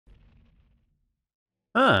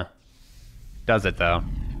Huh. Does it though?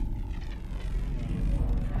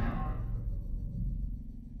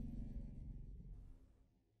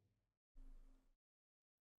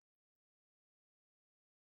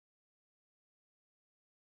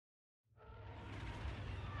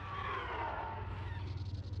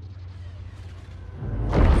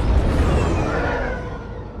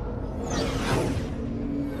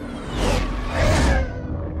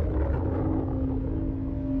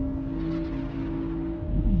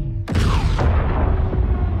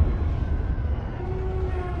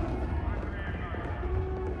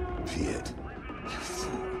 Shit.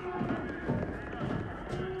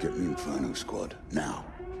 Get me Inferno squad, now.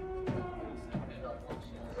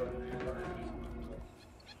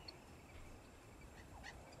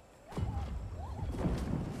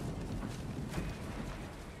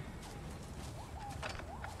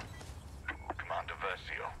 Commander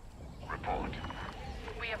Versio, report.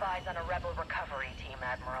 We have eyes on a rebel recovery team,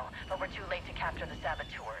 Admiral, but we're too late to capture the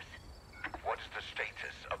saboteurs. What is the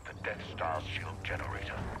status of the Death Star's shield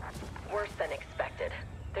generator? Worse than expected.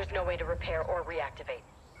 There's no way to repair or reactivate.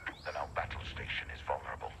 Then our battle station is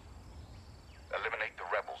vulnerable. Eliminate the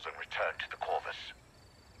rebels and return to the Corvus.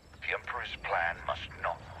 The Emperor's plan must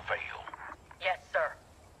not fail. Yes, sir.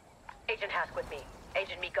 Agent Hask with me.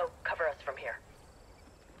 Agent Miko, cover us from here.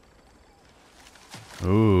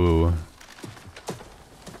 Ooh.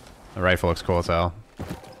 The rifle looks cool as hell.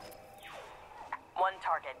 One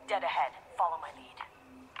target, dead ahead. Follow my lead.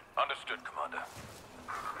 Understood, Commander.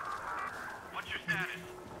 What's your status?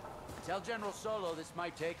 Tell General Solo this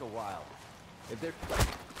might take a while. If they're...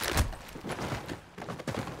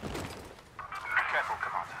 Careful,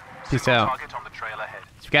 Commander. Peace out. Target on the trail ahead.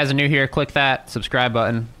 If you guys are new here, click that subscribe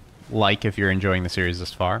button. Like if you're enjoying the series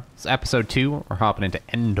this far. It's episode 2. We're hopping into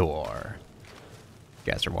Endor. If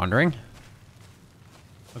you guys are wondering.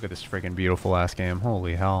 Look at this freaking beautiful ass game.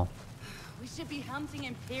 Holy hell. We should be hunting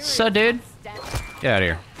Imperials. So, dude. Get out of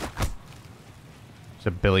here. It's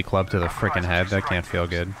a billy club to the freaking head. That can't feel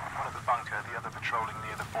good. One at the bunker, the other patrolling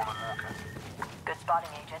near the fallen walker. Good spotting,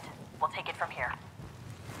 Agent. We'll take it from here.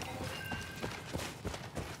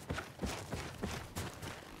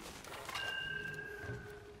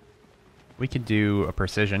 We could do a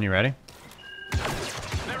precision. You ready? They're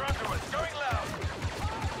under us, going loud.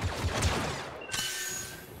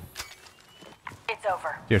 It's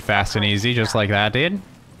over. Do it fast and easy, just like that, dude.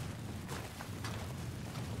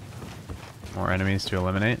 More enemies to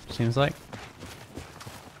eliminate, seems like.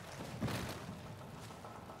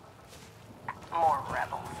 More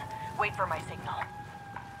rebels. Wait for my signal.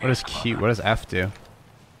 What is Q? What does F do?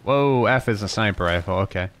 Whoa, F is a sniper rifle.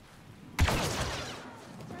 Okay.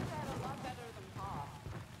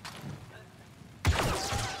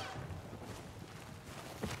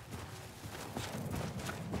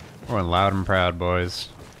 We're going loud and proud, boys.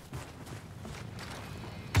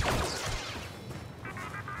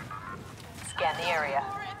 Scan the area.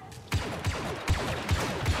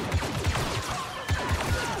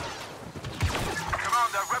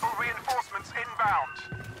 Commander, rebel reinforcements inbound.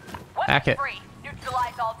 Hack it. Free.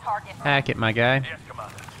 Neutralize all targets. Hack it, my guy. Yes,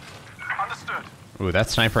 Commander. Understood. Ooh, that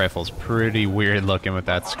sniper rifle's pretty weird looking with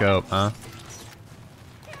that scope, huh?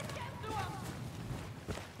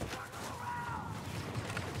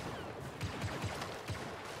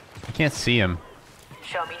 I can't see him.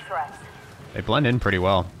 Show me threats. They blend in pretty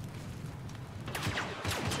well.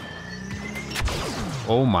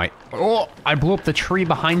 Oh my... Oh! I blew up the tree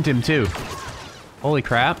behind him, too. Holy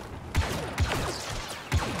crap.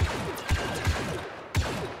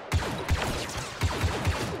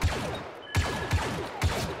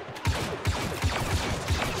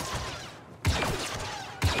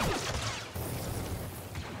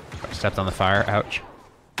 I stepped on the fire. Ouch.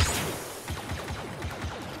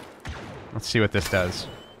 Let's see what this does.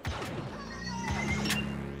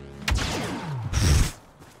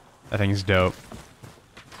 That thing's dope.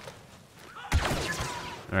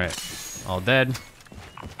 Alright. All dead.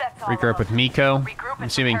 That's all Regroup with Miko. Regroup I'm and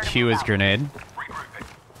assuming prepare to Q move is out. grenade. Regrouping.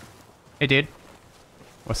 Hey, dude.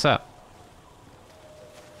 What's up?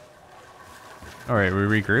 Alright, we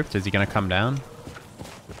regrouped. Is he gonna come down?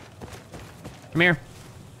 Come here.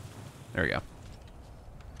 There we go.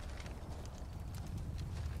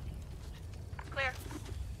 Clear.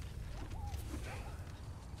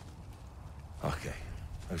 Okay.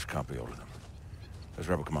 Those can't be all of them. Those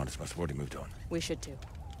rebel commanders must have already moved on. We should too.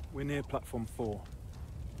 We're near platform 4.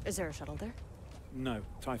 Is there a shuttle there? No,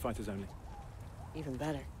 TIE fighters only. Even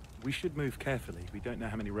better. We should move carefully. We don't know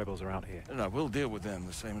how many rebels are out here. No, we'll deal with them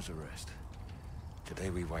the same as the rest. Today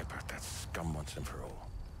we wipe out that scum once and for all.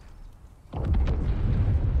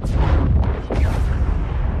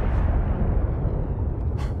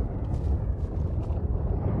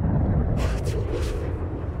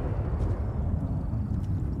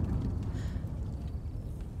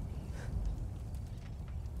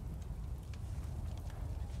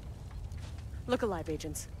 Look alive,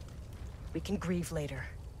 agents. We can grieve later.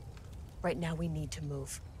 Right now, we need to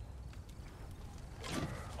move.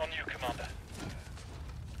 On you, Commander.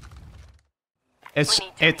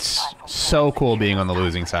 It's so cool being on the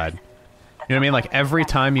losing side. You know what I mean? Like, every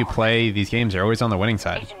time you play these games, you're always on the winning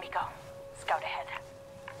side. Agent Miko, scout ahead.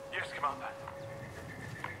 Yes, Commander.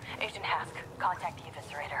 Agent Hask, contact the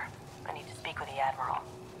Eviscerator. I need to speak with the Admiral.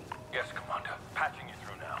 Yes, Commander. Patching you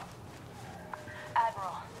through now.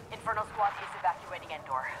 Admiral, Inferno Squad is evacuating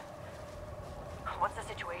Endor. What's the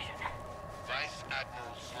situation? Vice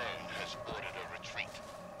Admiral Sloan has ordered a retreat.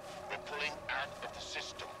 We're pulling out of the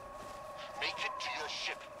system. Make it to your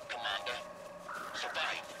ship, Commander.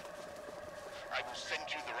 Survive. I will send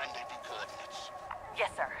you the rendezvous coordinates. Yes,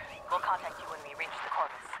 sir. We'll contact you when we reach the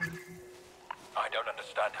Corvus. I don't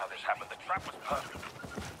understand how this happened. The trap was perfect.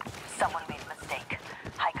 Someone made a mistake.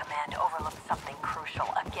 High Command overlooked something crucial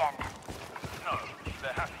again. No,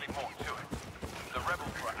 there has to be more to it. The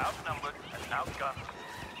rebels were outnumbered and outgunned.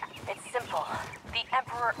 It's simple. The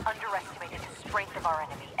Emperor underestimated the strength of our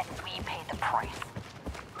enemy, and we paid the price.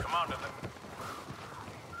 Commander,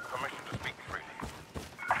 permission to speak freely.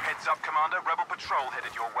 Heads up, Commander. Rebel patrol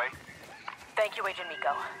headed your way. Thank you, Agent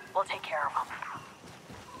Miko. We'll take care of them.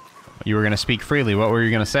 You were going to speak freely. What were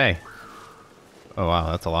you going to say? Oh,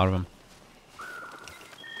 wow. That's a lot of them.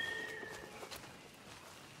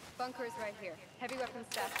 Bunker is right here. Heavy weapons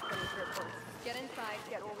stash according to reports. Get inside,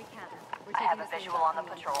 get what we can. We're I have taking a this visual thing on the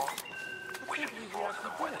back. patrol. We should force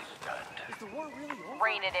them where they stand. Is the war really over?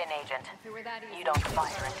 Rein it in, Agent. If it were that easy, You don't we'd fire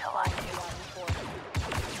start until I with do.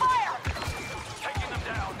 Fire! Taking them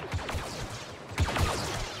down.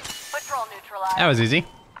 Patrol neutralized. That was easy.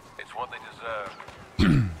 It's what they deserve.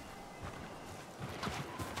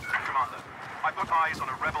 Commander, I've got eyes on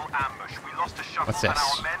a rebel ambush. We lost a shuttle What's and this?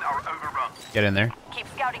 our men are overrun. Get in there. Keep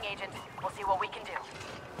scouting, Agent. We'll see what we can do.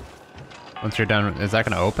 Once you're done, is that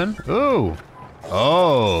going to open? Ooh.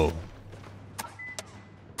 Oh.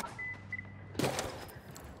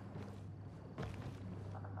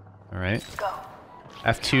 All right. Go.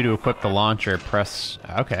 F2 to equip the launcher. Press...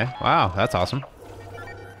 Okay. Wow, that's awesome.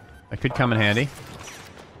 That could come in handy.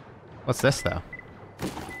 What's this, though?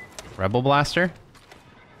 Rebel blaster?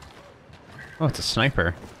 Oh, it's a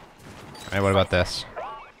sniper. Alright, what about this?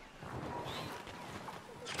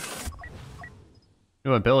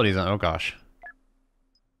 New abilities on... Oh, gosh.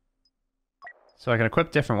 So I can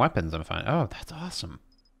equip different weapons, I'm fine. Oh, that's awesome.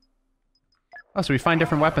 Oh, so we find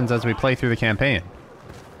different weapons as we play through the campaign.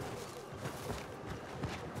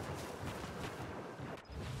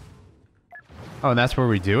 Oh, and that's where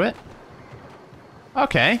we do it?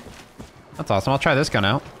 Okay. That's awesome. I'll try this gun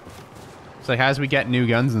out. It's like as we get new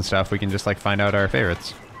guns and stuff, we can just like find out our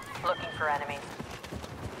favorites. Looking for enemies.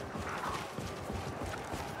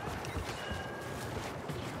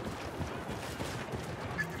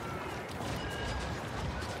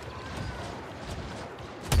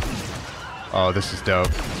 Oh, this is dope.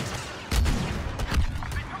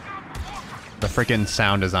 The freaking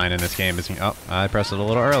sound design in this game is... Oh, I pressed it a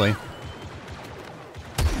little early.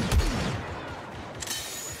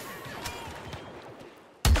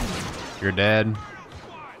 You're dead.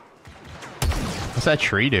 What's that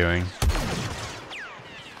tree doing?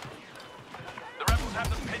 The rebels have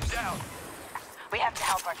them pinned down. We have to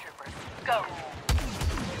help our troopers. Go.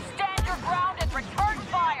 Stand your ground and return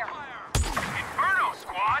fire. Inferno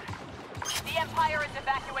Squad! The Empire is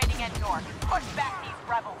evacuating Endor. Push back these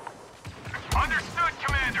rebels. Understood,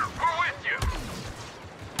 Commander. We're with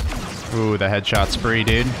you. Ooh, the headshot spree,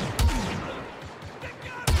 dude.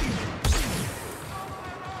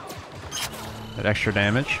 That extra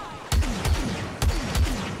damage.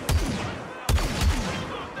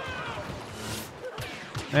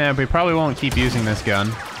 Yeah, we probably won't keep using this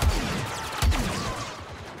gun.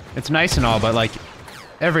 It's nice and all, but like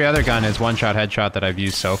every other gun is one-shot headshot that I've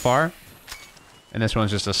used so far. And this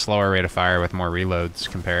one's just a slower rate of fire with more reloads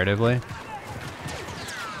comparatively.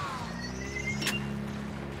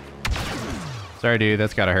 Sorry, dude,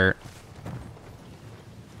 that's gotta hurt.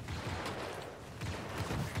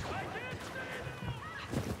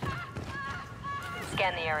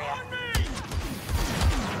 Scan the area.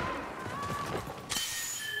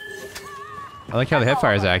 I like how the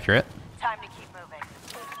hipfire is accurate. Time to keep moving.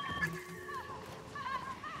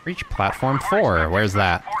 Reach platform 4. Where's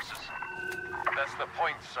that? Forces. That's the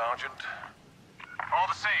point, Sergeant. All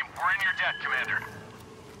the same, we're in your debt, Commander.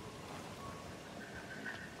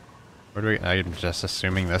 Where do we... I'm just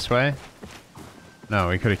assuming this way? No,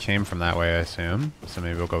 we could have came from that way, I assume. So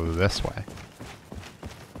maybe we'll go this way.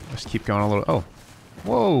 Just keep going a little... Oh.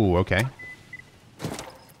 Whoa, okay.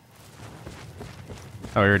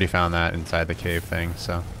 Oh, we already found that inside the cave thing,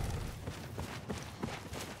 so...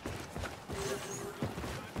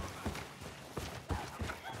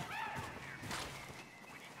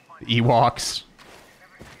 Ewoks.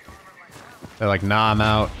 They're like, nah, I'm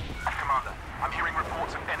out. Commander, I'm hearing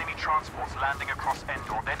reports of enemy transports landing across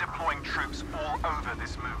Endor. They're deploying troops all over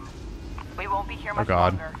this move. We won't be here much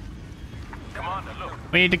God. longer. Commander, look.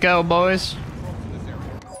 We need to go, boys.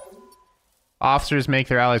 Officers make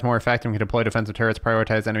their allies more effective and can deploy defensive turrets,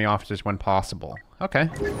 prioritize enemy officers when possible. Okay.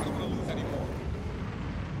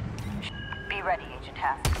 Be ready, Agent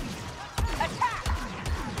Hask.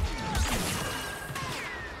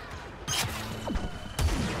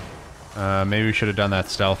 Maybe we should have done that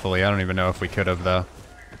stealthily. I don't even know if we could have, though.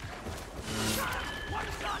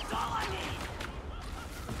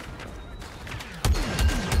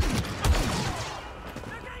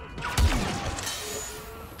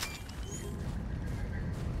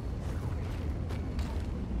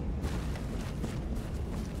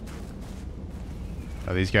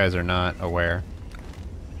 Oh, these guys are not aware.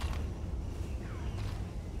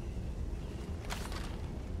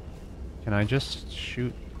 Can I just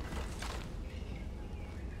shoot?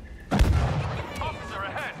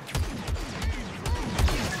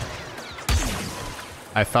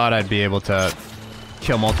 I thought I'd be able to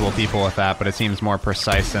kill multiple people with that, but it seems more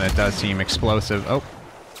precise than it does seem explosive. Oh.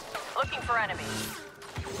 Looking for enemies.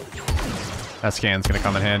 That scan's gonna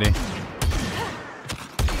come in handy.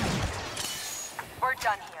 We're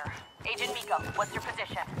done here. Agent Miko, what's your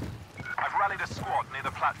position? I've rallied a squad near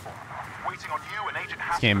the platform, waiting on you and Agent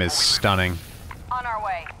Hask. This game is stunning. On our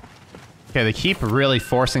way. Okay, they keep really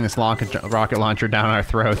forcing this rocket launcher down our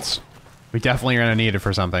throats. We definitely are gonna need it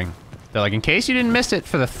for something. They're like, in case you didn't miss it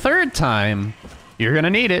for the 3rd time, you're gonna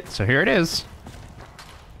need it, so here it is.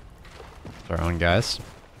 It's our own guys.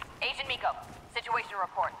 Agent Miko, situation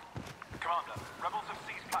report. Commander, rebels have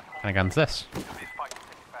seized platform. What kind of gun's this?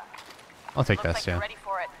 I'll take Looks this, like yeah. you're ready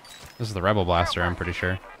for it. This is the Rebel Blaster, I'm pretty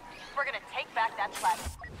sure. We're gonna take back that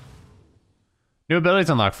platform. New abilities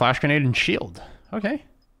unlock, Flash Grenade and Shield. Okay.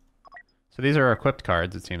 So these are equipped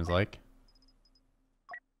cards, it seems like.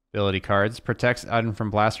 Ability cards. Protects item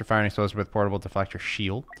from blaster fire and explosive with portable deflector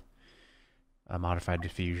shield. Modified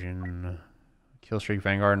diffusion. Killstreak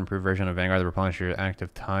Vanguard. Improved version of Vanguard that replenishes your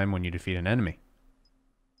active time when you defeat an enemy.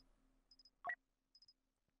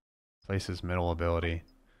 Places middle ability.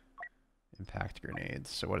 Impact grenades.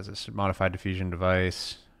 So what is this? Modified diffusion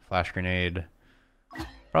device. Flash grenade.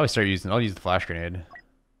 Probably start using... I'll use the flash grenade.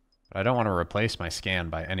 But I don't want to replace my scan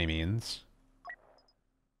by any means.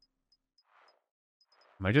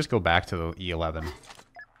 I might just go back to the E11. And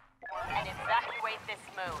evacuate this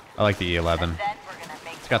moon. I like the E11.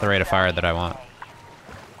 It's got the rate of fire that I want.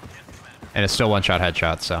 And it's still one-shot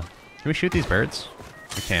headshots, so... Can we shoot these birds?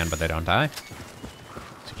 We can, but they don't die.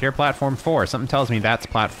 Secure platform 4. Something tells me that's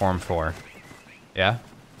platform 4. Yeah?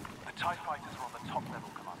 The TIE fighters are on the top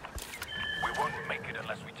level, Commander. We won't make it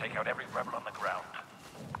unless we take out every rebel on the ground.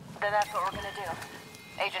 Then that's what we're gonna do.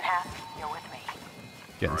 Agent Hask, you're with me.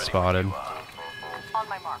 Getting spotted. On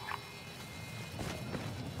my mark.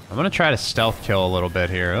 I'm gonna try to stealth kill a little bit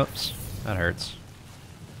here. Oops. That hurts.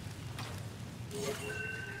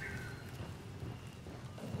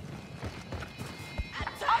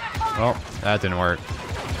 Oh, that didn't work.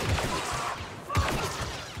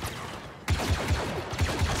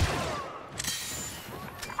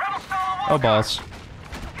 Oh, balls.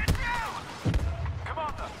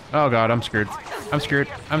 Oh god, I'm screwed. I'm screwed.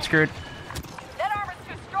 I'm screwed. That armor's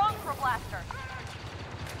too strong for a blaster.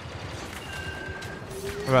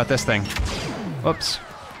 What about this thing? Whoops.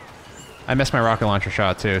 I missed my rocket launcher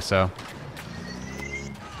shot too, so...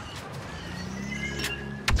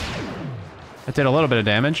 It did a little bit of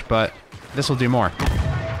damage, but this will do more.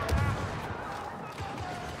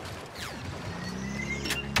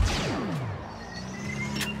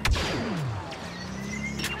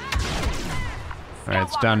 Alright,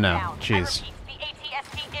 it's done now. Jeez. The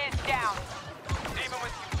ATST is down. Even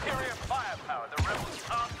with superior firepower, the rebels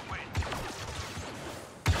can't win.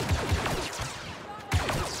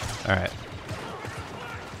 Alright.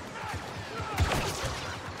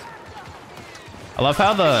 I love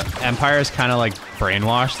how the Empire is kind of like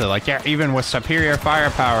brainwashed. They're like, yeah, even with superior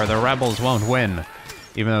firepower, the rebels won't win.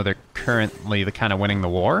 Even though they're currently kind of winning the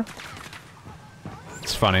war.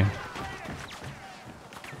 It's funny.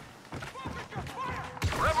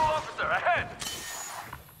 Rebel officer ahead!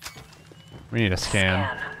 We need a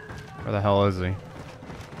scan. Where the hell is he?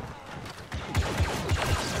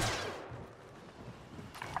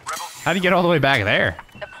 How'd he get all the way back there?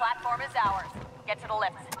 The platform is ours. Get to the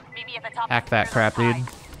lift. Meet me at the top. Hack that crap, dude.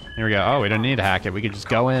 Here we go. Oh, we don't need to hack it. We could just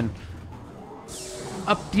go in.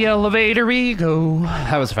 Up the elevator we go.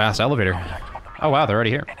 That was a fast elevator. Oh, wow, they're already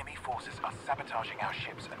here. Enemy forces are sabotaging our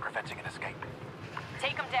ships and preventing an escape.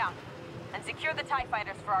 Take them down. And and secure the TIE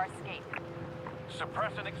fighters for our escape.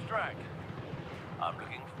 Suppress and extract. I'm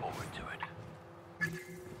looking forward to it.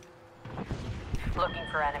 Looking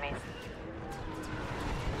for enemies.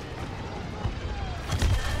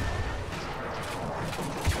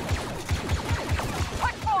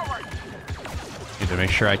 Push forward! Need to make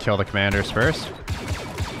sure I kill the commanders first.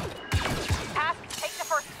 Task, take the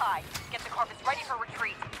first TIE. Get the Corvus ready for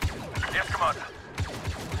retreat. Yes, Commander.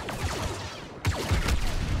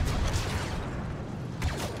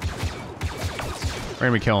 We're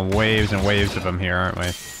gonna be killing waves and waves of them here, aren't we?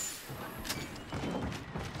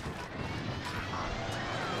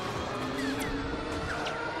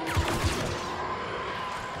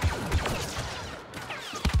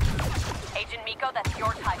 Agent Miko, that's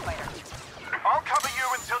your TIE fighter. I'll cover you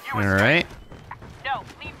until you Alright. No,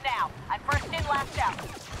 leave now. I'm first in, last out.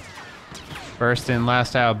 First in,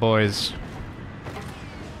 last out, boys.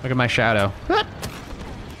 Look at my shadow.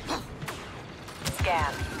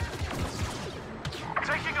 Scan.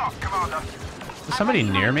 Taking off, Commander. Is somebody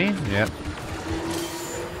near me? Yep.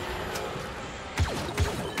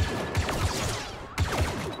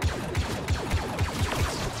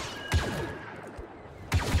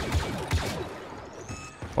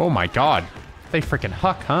 Oh my god. They freaking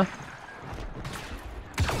huck, huh?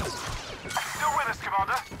 Still with us,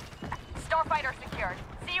 Commander. Starfighter secured.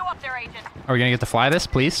 See you up there, Agent. Are we gonna get to fly this,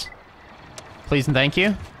 please? Please and thank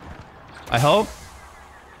you. I hope.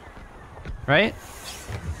 Right?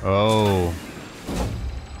 Oh.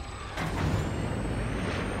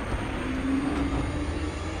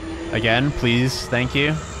 Again, please, thank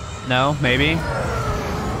you. No, maybe.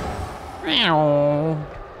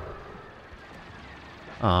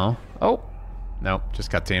 Oh. Oh. Nope, just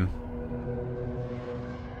cutscene.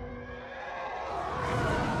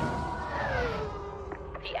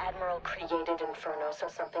 The Admiral created Inferno so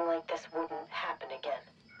something like this wouldn't happen again.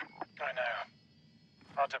 I know.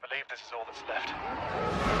 Hard to believe this is all that's left.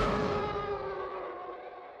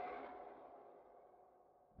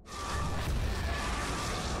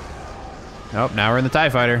 Nope, now we're in the TIE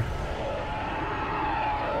fighter.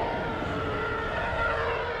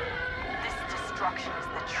 This destruction is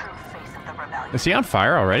the true face of the rebellion. Is he on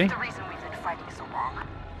fire already? The reason we've been fighting so long.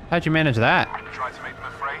 How'd you manage that? We tried to make them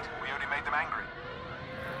afraid, we only made them angry.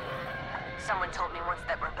 Someone told me once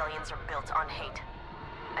that rebellions are built on hate.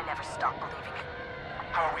 I never stopped believing it.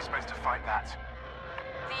 How are we supposed to fight that?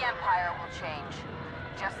 The Empire will change.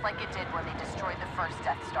 Just like it did when they destroyed the first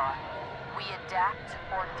Death Star. We adapt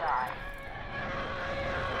or die.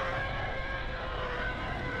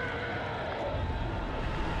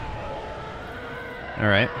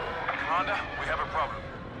 Alright. Commander, we have a problem.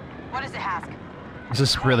 What is it, Hask? This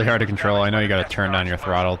is really hard to control. I know you gotta turn down your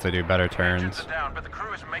throttle to do better turns. Engines are down, but the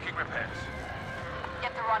crew is making repairs.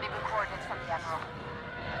 Get the rendezvous coordinates from the Admiral.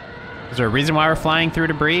 Is there a reason why we're flying through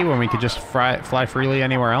debris when we could just fly freely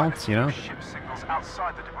anywhere else, you know? Ship signals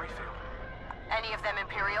outside the debris field. Any of them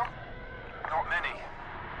Imperial? Not many.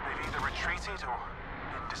 They've either retreated or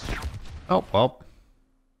been destroyed. Oh, well.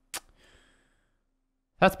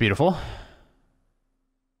 That's beautiful.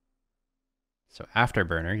 So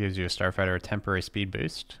Afterburner gives you a starfighter a temporary speed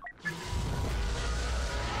boost.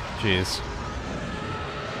 Jeez.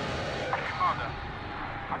 Commander,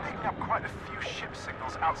 I'm picking up quite a few ship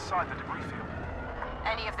signals outside the debris field.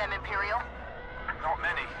 Any of them Imperial? Not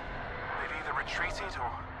many. They've either retreated or...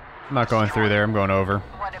 I'm not going through there, I'm going over.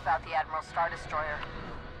 What about the Admiral Star Destroyer?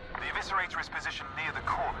 The Eviscerator is positioned near the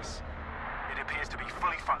Corvus. It appears to be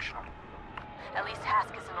fully functional. At least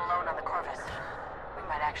Hask isn't alone on the Corvus. We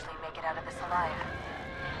might actually make it out of this alive.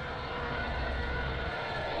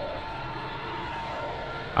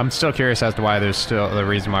 I'm still curious as to why there's still the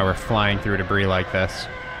reason why we're flying through debris like this.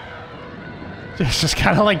 It's just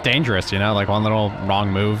kind of like dangerous, you know? Like one little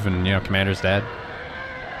wrong move and, you know, Commander's dead.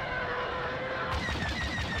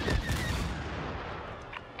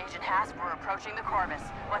 Agent Hask, we're approaching the Corvus.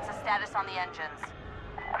 What's the status on the engines?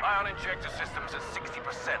 Ion injector systems at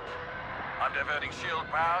 60%. I'm diverting shield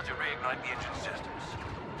power to reignite the engine systems.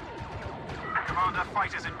 Commander,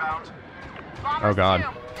 fighters inbound. Bombers Oh, God. 2,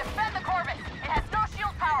 defend the Corvus. It has no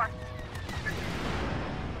shield power.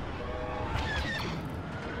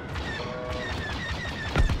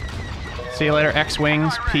 See you later,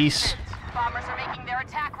 X-Wings. Peace. Bombers are making their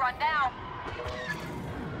attack run now.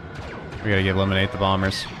 We gotta eliminate the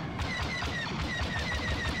bombers.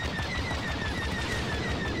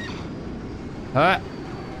 Alright.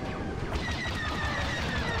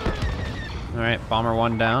 Alright, bomber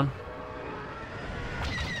 1 down.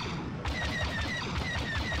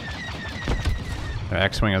 Their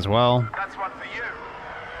X-Wing as well. That's one for you.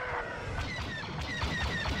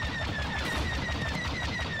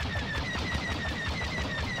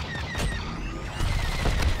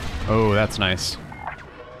 Oh, that's nice.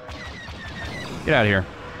 Get out of here.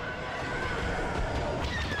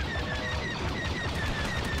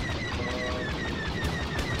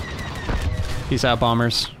 Peace out,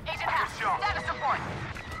 bombers. Agent Hatch, status report.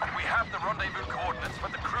 We have the rendezvous coordinates,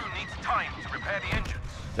 but the crew needs time to repair the engines.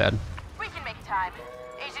 Dead. We can make time.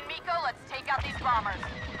 Agent Miko, let's take out these bombers.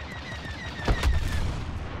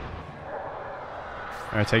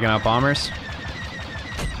 Alright, taking out bombers.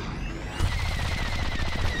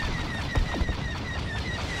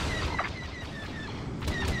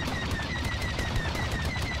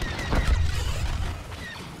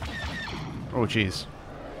 Oh, jeez.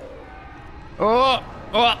 Oh!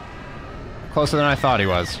 Oh! Closer than I thought he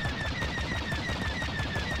was.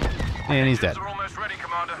 And he's dead. Engines are almost ready,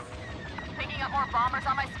 Commander. Picking up more bombers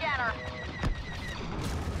on my scanner.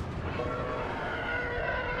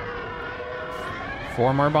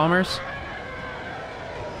 Four more bombers?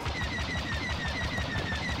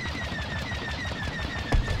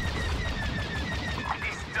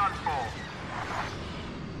 He's done for.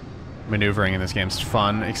 Maneuvering in this game's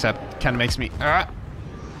fun, except kind of makes me... kind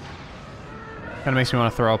of makes me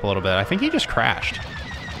want to throw up a little bit. I think he just crashed.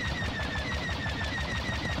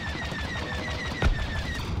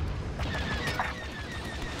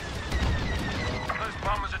 Those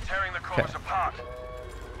bombers are tearing the cores apart.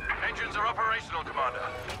 Engines are operational, Commander.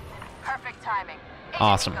 Perfect timing. Agent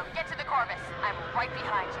Awesome. Miko, get to the Corvus. I'm right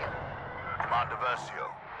behind you. Commander Versio,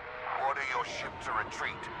 order your ship to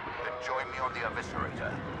retreat, then join me on the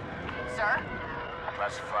Eviscerator. Sir?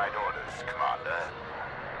 Classified orders, Commander.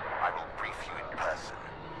 I will brief you in person.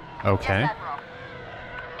 Okay. Yes, Admiral.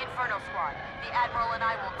 Inferno Squad. The Admiral and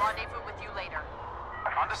I will rendezvous with you later.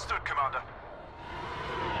 Understood, Commander.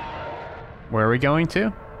 Where are we going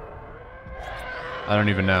to? I don't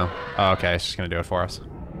even know. Oh, okay, it's just gonna do it for us.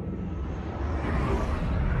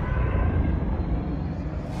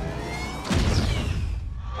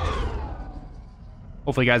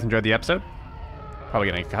 Hopefully you guys enjoyed the episode. Probably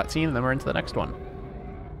getting a cutscene, and then we're into the next one.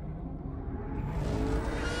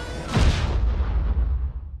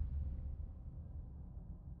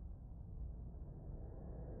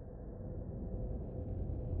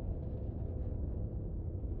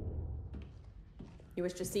 You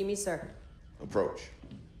wish to see me, sir? Approach.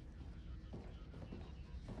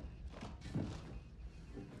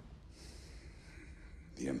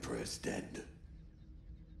 The Emperor is dead.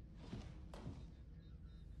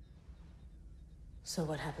 So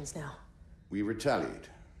what happens now? We retaliate,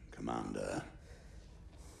 Commander.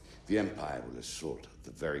 The Empire will assault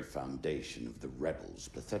the very foundation of the rebels'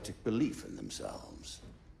 pathetic belief in themselves.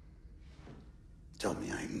 Tell me,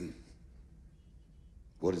 Aiden,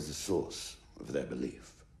 what is the source of their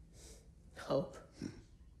belief? Hope.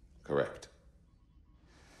 Correct.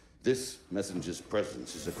 This messenger's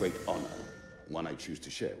presence is a great honor, one I choose to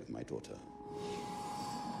share with my daughter.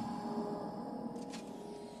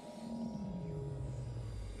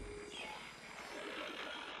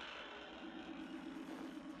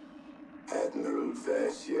 Admiral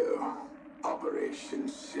Versio, Operation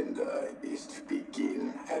Cinder is to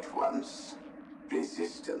begin at once.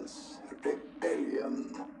 Resistance,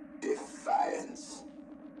 rebellion, defiance.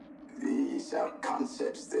 These are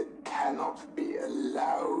concepts that cannot be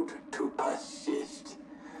allowed to persist.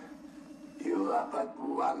 You are but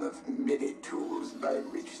one of many tools by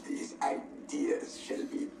which these ideas shall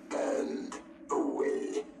be burned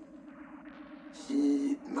away.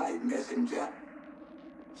 Heed my messenger.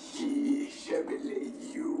 He shall relay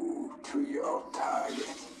you to your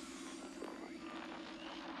target.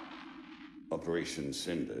 Operation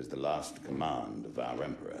Cinder is the last command of our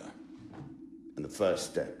Emperor, and the first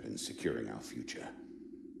step in securing our future.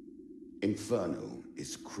 Inferno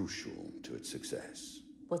is crucial to its success.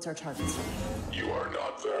 What's our target, sir? You are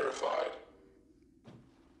not verified.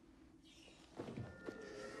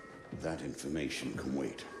 That information can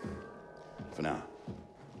wait. For now.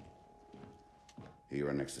 Here are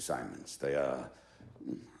our next assignments. They are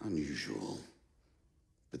unusual.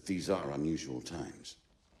 But these are unusual times.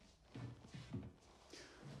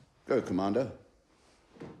 Go, Commander.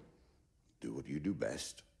 Do what you do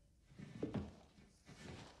best.